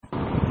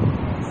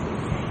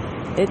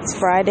It's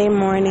Friday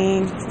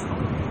morning,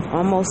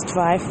 almost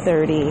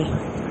 5:30.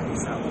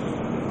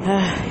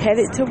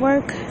 Headed to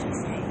work.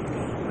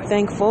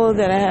 Thankful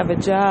that I have a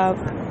job.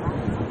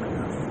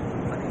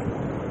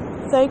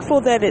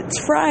 Thankful that it's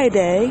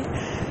Friday.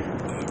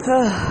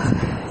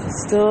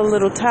 Still a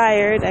little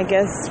tired, I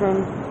guess,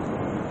 from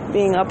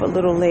being up a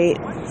little late.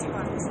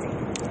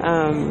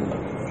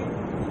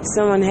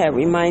 Someone had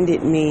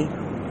reminded me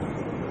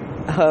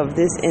of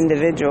this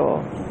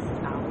individual.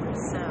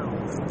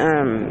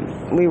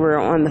 We were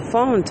on the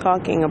phone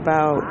talking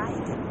about,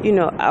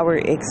 our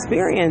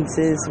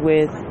experiences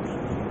with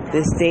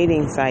this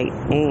dating site.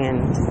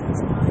 And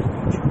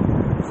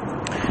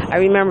I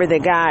remember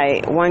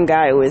one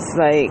guy was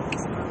like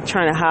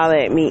trying to holler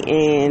at me,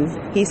 and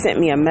he sent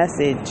me a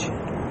message,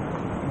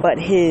 but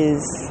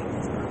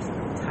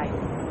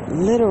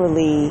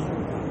literally,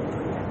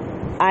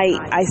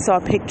 I saw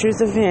pictures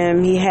of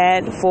him. He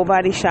had full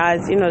body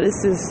shots.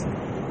 This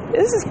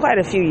is quite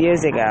a few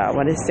years ago. I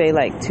want to say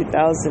like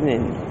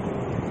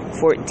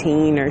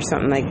 2014 or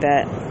something like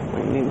that.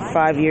 I mean,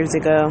 5 years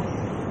ago.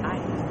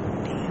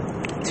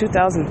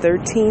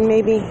 2013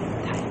 maybe.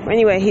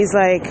 Anyway, he's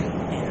like,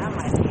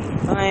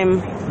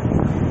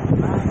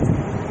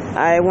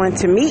 I want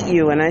to meet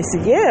you. And I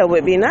said, yeah, it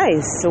would be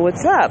nice. So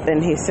what's up?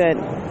 And he said,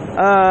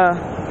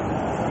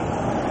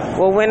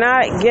 well, when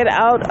I get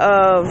out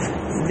of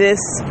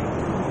this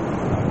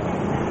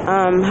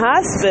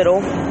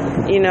hospital,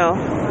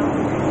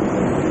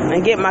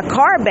 and get my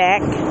car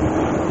back.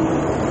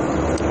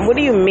 What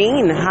do you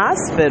mean,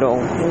 hospital?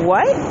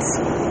 What?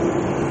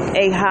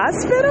 A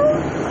hospital?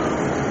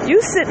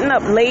 You sitting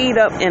up, laid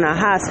up in a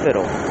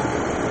hospital.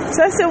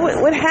 So I said,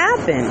 what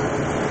happened?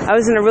 I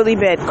was in a really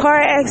bad car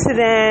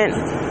accident.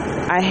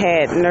 I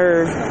had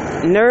nerve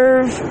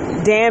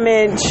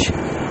damage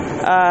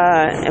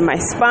in my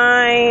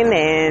spine,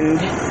 and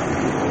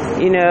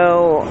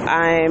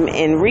I'm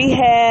in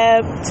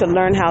rehab to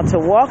learn how to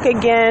walk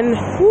again.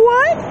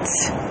 What?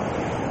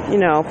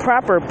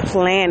 Proper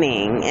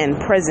planning and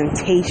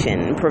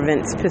presentation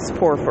prevents piss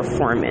poor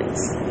performance.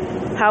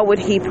 How would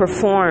he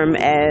perform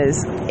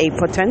as a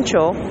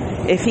potential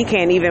if he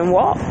can't even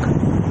walk?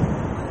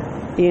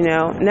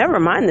 Never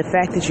mind the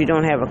fact that you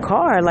don't have a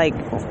car. Like,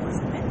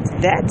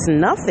 that's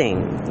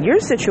nothing.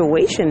 Your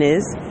situation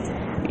is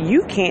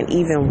you can't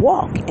even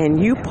walk, and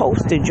you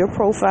posted your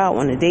profile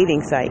on a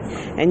dating site,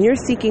 and you're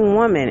seeking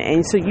women,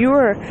 and so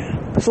you're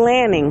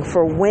planning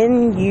for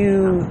when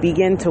you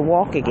begin to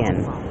walk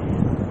again.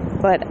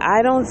 But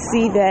I don't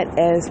see that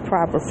as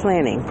proper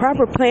planning.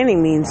 Proper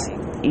planning means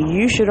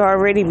you should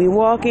already be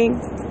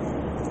walking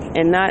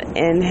and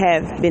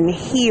have been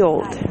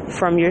healed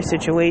from your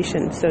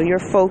situation. So your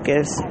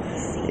focus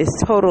is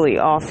totally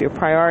off. Your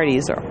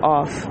priorities are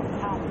off.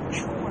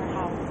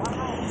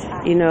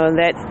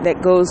 That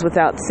goes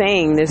without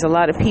saying. There's a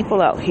lot of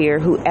people out here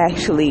who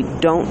actually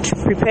don't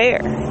prepare.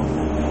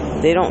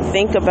 They don't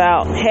think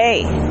about,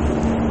 hey,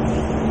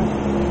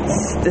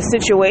 the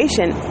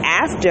situation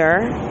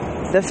after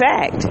the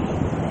fact.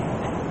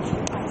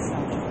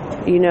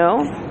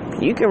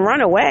 You can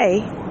run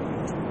away,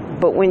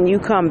 but when you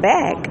come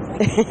back,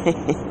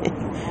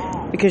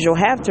 because you'll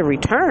have to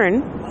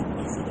return,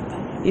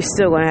 you're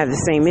still going to have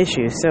the same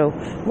issue. So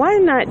why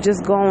not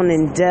just go on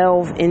and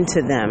delve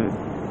into them?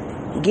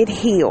 Get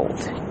healed.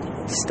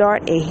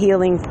 Start a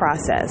healing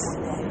process.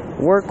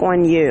 Work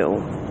on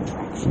you.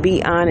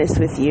 Be honest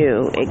with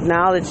you.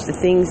 Acknowledge the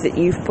things that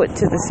you've put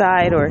to the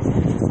side or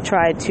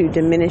tried to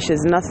diminish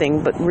as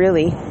nothing, but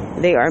really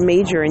they are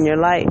major in your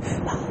life.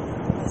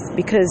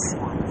 Because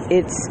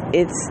it's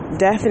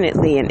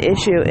definitely an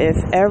issue if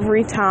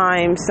every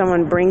time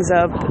someone brings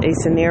up a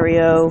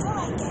scenario,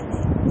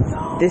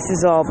 this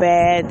is all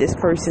bad, this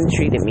person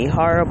treated me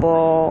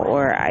horrible,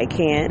 or I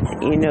can't,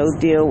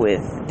 deal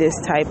with this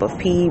type of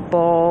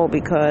people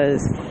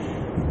because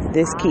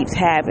this keeps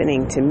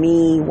happening to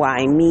me.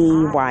 Why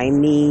me? Why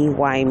me?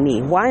 Why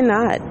me? Why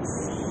not?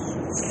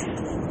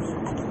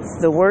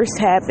 The worst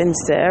happens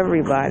to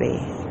everybody,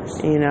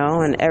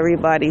 and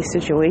everybody's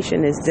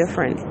situation is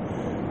different.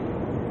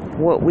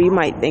 What we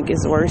might think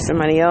is worse,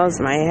 somebody else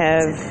might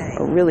have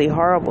a really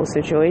horrible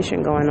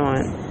situation going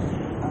on.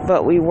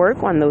 But we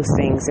work on those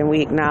things, and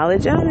we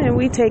acknowledge them, and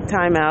we take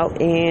time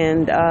out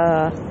and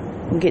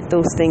get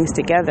those things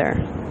together.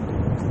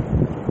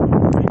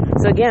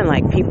 So again,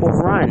 like, people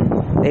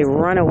they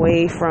run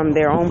away from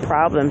their own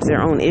problems,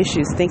 their own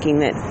issues, thinking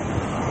that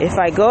if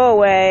I go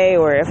away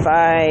or if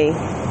I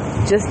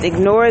just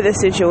ignore the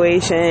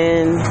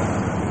situation,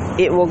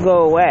 it will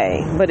go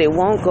away. But it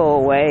won't go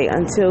away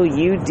until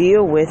you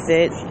deal with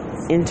it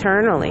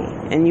internally,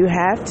 and you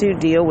have to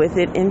deal with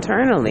it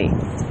internally.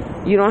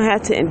 You don't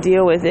have to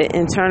deal with it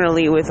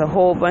internally with a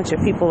whole bunch of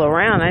people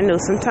around. I know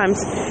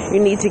sometimes you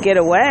need to get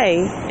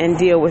away and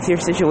deal with your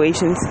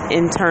situations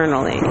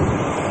internally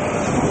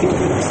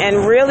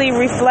and really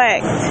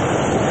reflect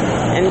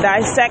and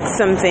dissect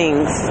some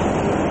things.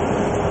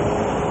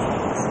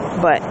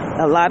 But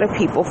a lot of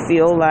people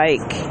feel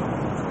like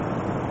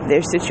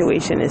their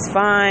situation is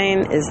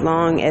fine as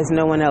long as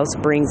no one else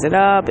brings it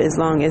up, as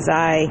long as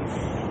I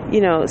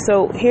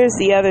So here's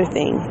the other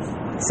thing.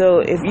 So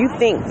if you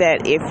think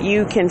that if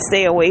you can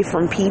stay away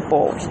from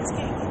people,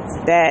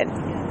 that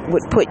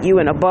would put you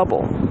in a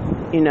bubble,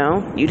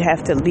 you'd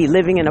have to be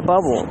living in a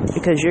bubble,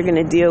 because you're going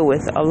to deal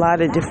with a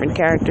lot of different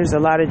characters, a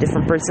lot of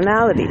different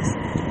personalities.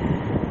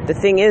 The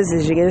thing is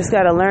you just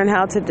got to learn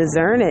how to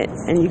discern it,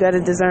 and you got to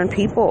discern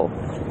people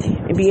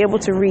and be able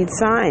to read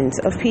signs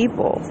of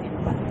people.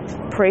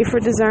 Pray for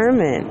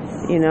discernment.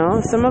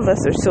 Some of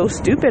us are so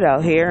stupid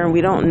out here, and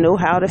we don't know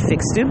how to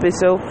fix stupid.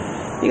 So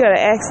you got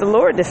to ask the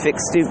Lord to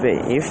fix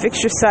stupid. You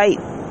fix your sight,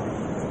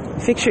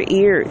 fix your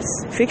ears,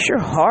 fix your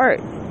heart.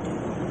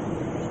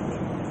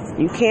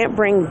 You can't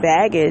bring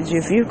baggage.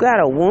 If you've got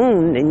a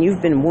wound and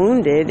you've been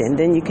wounded, and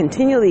then you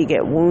continually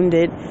get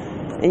wounded,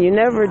 and you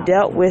never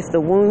dealt with the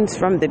wounds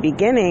from the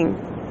beginning,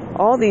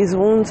 all these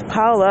wounds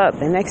pile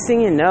up, and next thing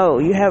you know,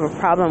 you have a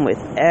problem with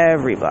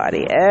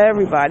everybody.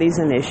 Everybody's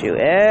an issue.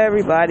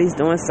 Everybody's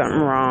doing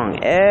something wrong.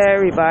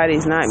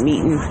 Everybody's not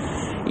meeting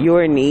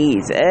your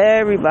needs.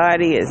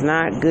 Everybody is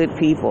not good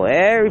people.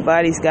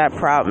 Everybody's got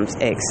problems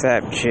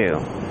except you.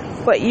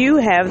 But you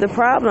have the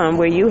problem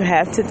where you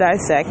have to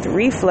dissect,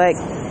 reflect,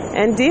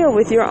 and deal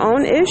with your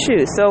own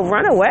issues. So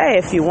run away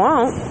if you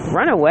want.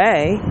 Run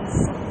away.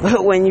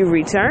 But when you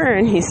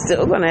return, you're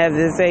still going to have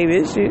the same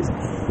issues.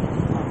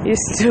 You're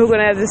still going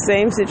to have the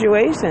same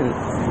situation.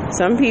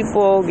 Some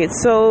people get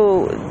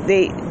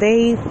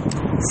they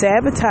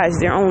sabotage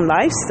their own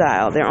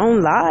lifestyle, their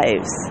own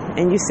lives.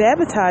 And you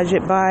sabotage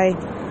it by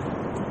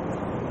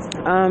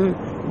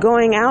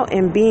going out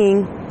and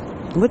being,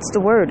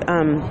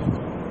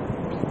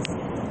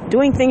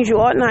 doing things you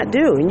ought not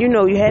do, and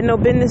you had no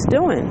business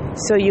doing.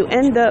 So you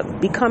end up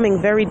becoming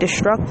very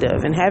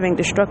destructive and having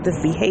destructive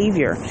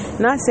behavior.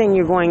 Not saying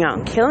you're going out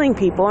and killing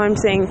people. I'm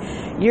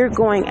saying you're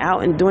going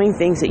out and doing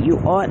things that you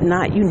ought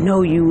not.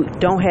 You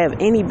don't have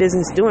any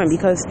business doing,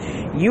 because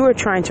you are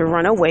trying to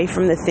run away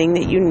from the thing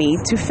that you need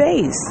to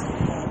face.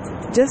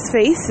 Just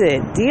face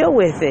it. Deal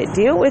with it.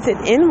 Deal with it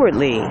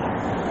inwardly.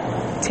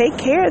 Take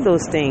care of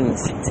those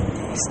things.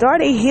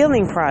 Start a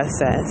healing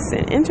process,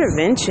 an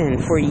intervention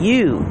for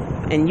you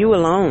and you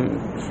alone.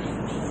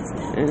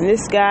 And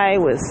this guy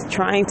was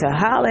trying to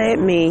holler at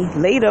me,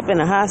 laid up in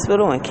the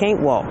hospital and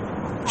can't walk.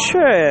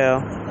 Sure,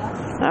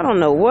 I don't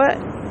know what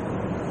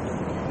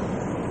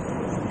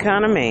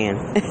kind of man.